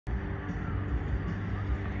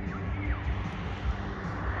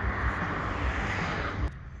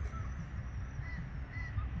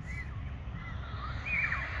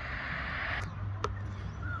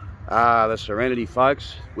The serenity,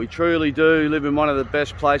 folks. We truly do live in one of the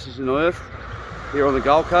best places on earth here on the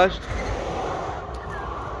Gold Coast.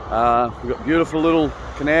 We've got beautiful little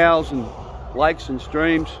canals and lakes and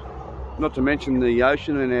streams, not to mention the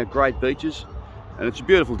ocean and our great beaches. And it's a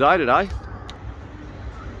beautiful day today.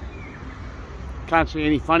 Can't see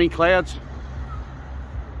any funny clouds.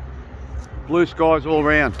 Blue skies all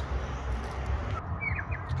around.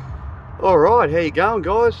 Alright, how you going,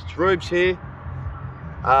 guys? It's Rubes here.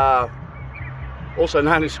 Also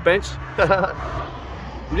known as Spence.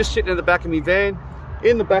 I'm just sitting in the back of my van.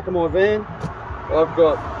 In the back of my van, I've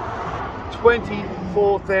got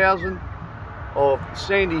 24,000 of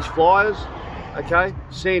Sandy's flyers. Okay,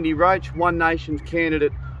 Sandy Roach, One Nation's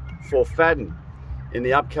candidate for Fadden in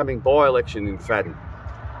the upcoming by-election in Fadden.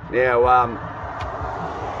 Now,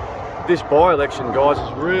 this by-election, guys,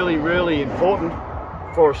 is really, really important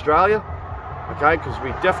for Australia. Okay, because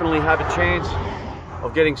we definitely have a chance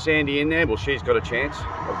of getting Sandy in there. Well, she's got a chance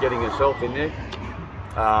of getting herself in there.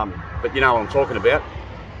 But you know what I'm talking about.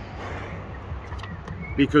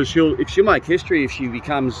 Because if she'll make history, if she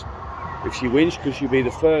wins, because she'll be the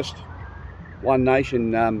first One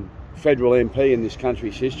Nation federal MP in this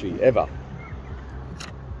country's history ever.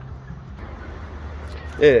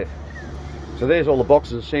 Yeah. So there's all the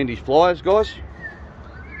boxes of Sandy's flyers, guys.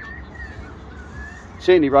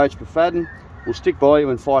 Sandy Roach for Fadden. We'll stick by you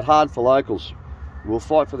and fight hard for locals. We'll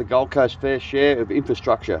fight for the Gold Coast fair share of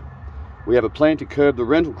infrastructure. We have a plan to curb the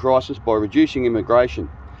rental crisis by reducing immigration.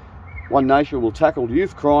 One Nation will tackle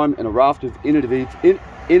youth crime and a raft of innovative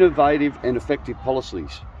and effective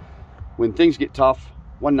policies. When things get tough,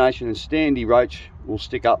 One Nation and Sandy Roach will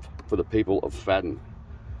stick up for the people of Fadden.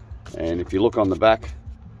 And if you look on the back,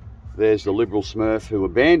 there's the Liberal Smurf who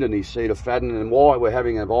abandoned his seat of Fadden and why we're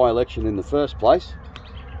having a by-election in the first place.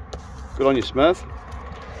 Good on you, Smurf.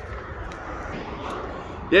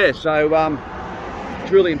 Yeah, so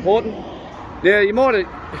it's really important. Now, you might have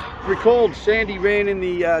recalled Sandy ran in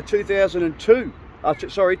the 2022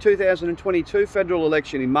 federal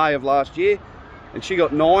election in May of last year, and she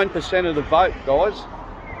got 9% of the vote, guys,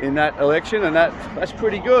 in that election, and that's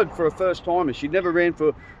pretty good for a first timer. She'd never ran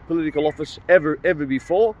for political office ever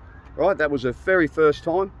before, right? That was her very first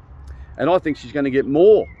time, and I think she's going to get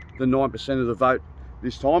more than 9% of the vote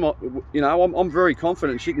this time. You know, I'm very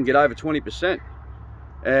confident she can get over 20%.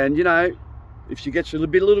 And you know, if she gets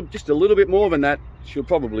just a little bit more than that, she'll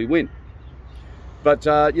probably win. But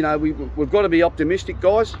you know, we've got to be optimistic,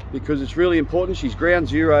 guys, because it's really important. She's ground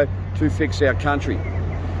zero to fix our country.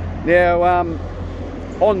 Now,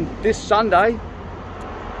 on this Sunday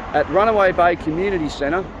at Runaway Bay Community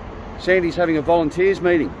Centre, Sandy's having a volunteers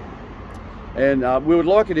meeting, and we would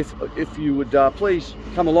like it if you would please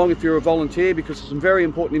come along if you're a volunteer, because there's some very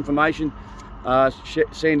important information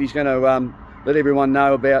Sandy's going to let everyone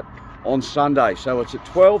know about on Sunday. So it's at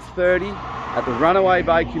 12:30 at the Runaway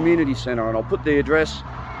Bay Community Centre, and I'll put the address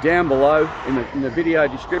down below in the video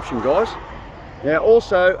description, guys. Now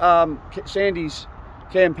also, Sandy's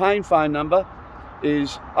campaign phone number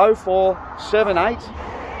is 0478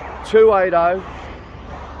 280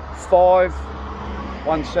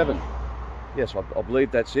 517. Yes, I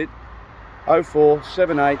believe that's it.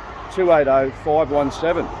 0478 280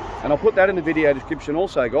 517. And I'll put that in the video description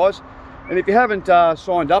also, guys. And if you haven't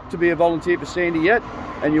signed up to be a volunteer for Sandy yet,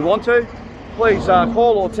 and you want to, please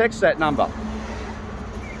call or text that number,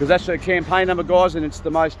 because that's her campaign number, guys, and it's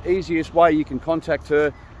the most easiest way you can contact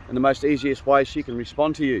her and the most easiest way she can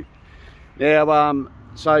respond to you. Now,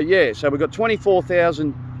 so yeah, so we've got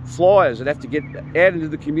 24,000 flyers that have to get out into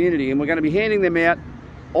the community, and we're going to be handing them out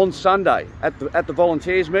on Sunday at the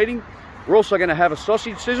volunteers meeting. We're also going to have a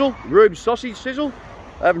sausage sizzle, Rube's sausage sizzle.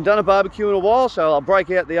 I haven't done a barbecue in a while, so I'll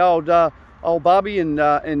break out the old barbie and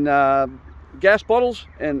gas bottles,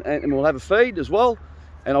 and we'll have a feed as well.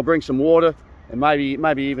 And I'll bring some water and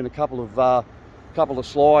maybe even a couple of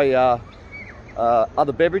sly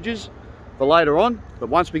other beverages for later on. But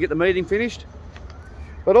once we get the meeting finished.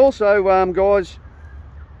 But also, guys,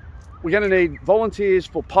 we're going to need volunteers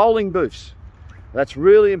for polling booths. That's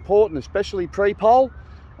really important, especially pre-poll.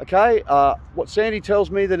 Okay, what Sandy tells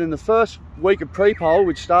me that in the first week of pre-poll,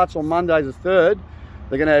 which starts on Monday the 3rd,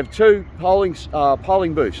 they're going to have 2 polling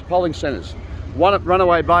booths, polling centres, one at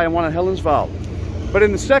Runaway Bay and one at Helensvale. But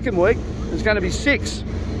in the second week, there's going to be 6,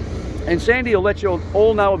 and Sandy will let you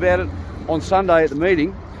all know about it on Sunday at the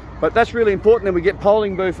meeting. But that's really important that we get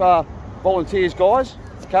polling booth volunteers, guys.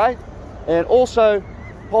 Okay, and also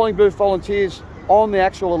polling booth volunteers on the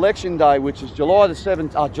actual election day, which is July the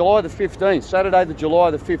 15th, Saturday the July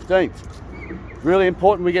the 15th. Really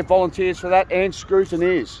important we get volunteers for that, and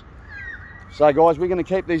scrutineers. So guys, we're going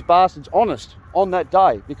to keep these bastards honest on that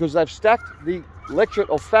day, because they've stacked the electorate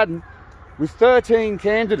of Fadden with 13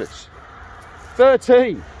 candidates.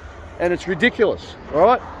 13! And it's ridiculous, all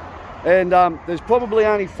right? And there's probably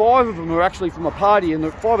only 5 of them are actually from a party,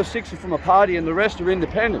 and 5 or 6 are from a party, and the rest are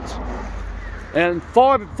independents. And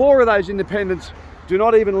 4 of those independents do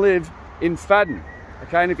not even live in Fadden.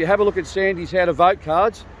 Okay, and if you have a look at Sandy's how to vote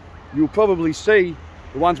cards, you'll probably see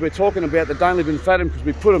the ones we're talking about that don't live in Fadden, because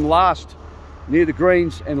we put them last near the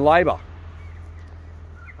Greens and Labor.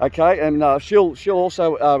 Okay, and she'll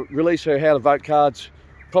also release her how to vote cards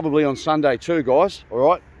probably on Sunday too, guys, all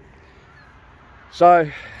right? So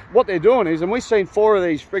what they're doing is, and we've seen 4 of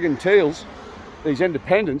these friggin' teals, these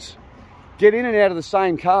independents, get in and out of the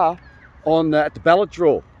same car on at the ballot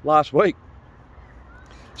draw last week.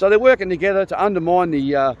 So they're working together to undermine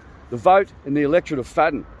the vote in the electorate of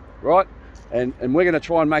Fadden, right? And we're going to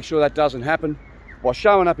try and make sure that doesn't happen by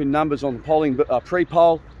showing up in numbers on the polling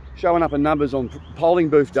pre-poll, showing up in numbers on polling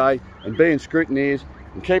booth day, and being scrutineers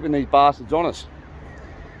and keeping these bastards honest.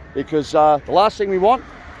 Because the last thing we want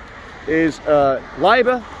is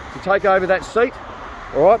Labor to take over that seat,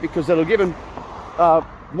 all right? Because that'll give them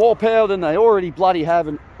more power than they already bloody have,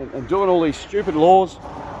 and doing all these stupid laws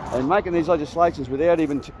and making these legislations without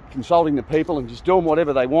even consulting the people, and just doing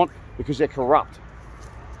whatever they want because they're corrupt.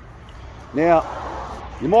 Now,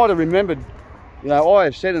 you might have remembered, you know, I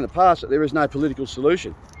have said in the past that there is no political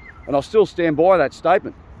solution, and I'll still stand by that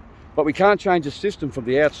statement. But we can't change the system from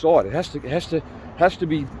the outside. It has to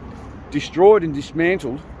be destroyed and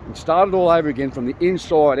dismantled and started all over again from the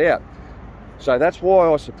inside out. So that's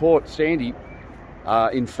why I support Sandy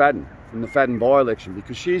in Fadden, in the Fadden by-election,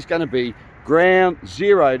 because she's going to be ground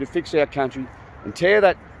zero to fix our country and tear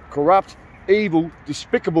that corrupt, evil,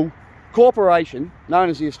 despicable corporation known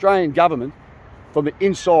as the Australian government from the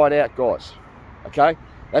inside out, guys. Okay,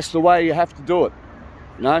 that's the way you have to do it,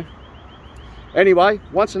 you know. Anyway,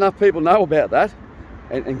 once enough people know about that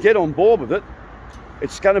and get on board with it,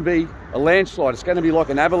 it's going to be a landslide. It's going to be like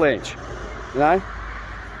an avalanche, you know.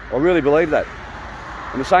 I really believe that.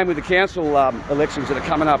 And the same with the council elections that are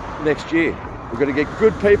coming up next year. We've got to get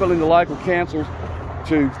good people in the local councils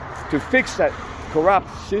to fix that corrupt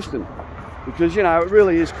system, because, you know, it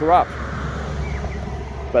really is corrupt.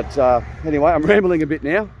 But anyway, I'm rambling a bit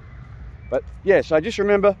now. But yeah, so just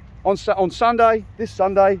remember, on Sunday, this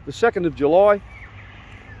Sunday, the 2nd of July,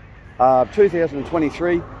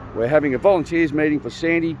 2023, we're having a volunteers meeting for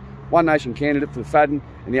Sandy, One Nation candidate for Fadden,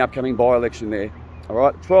 in the upcoming by-election there. All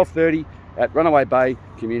right, 12:30 at Runaway Bay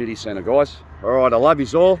Community Centre, guys. All right, I love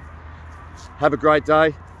yous all. Have a great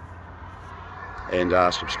day, and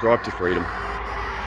subscribe to Freedom.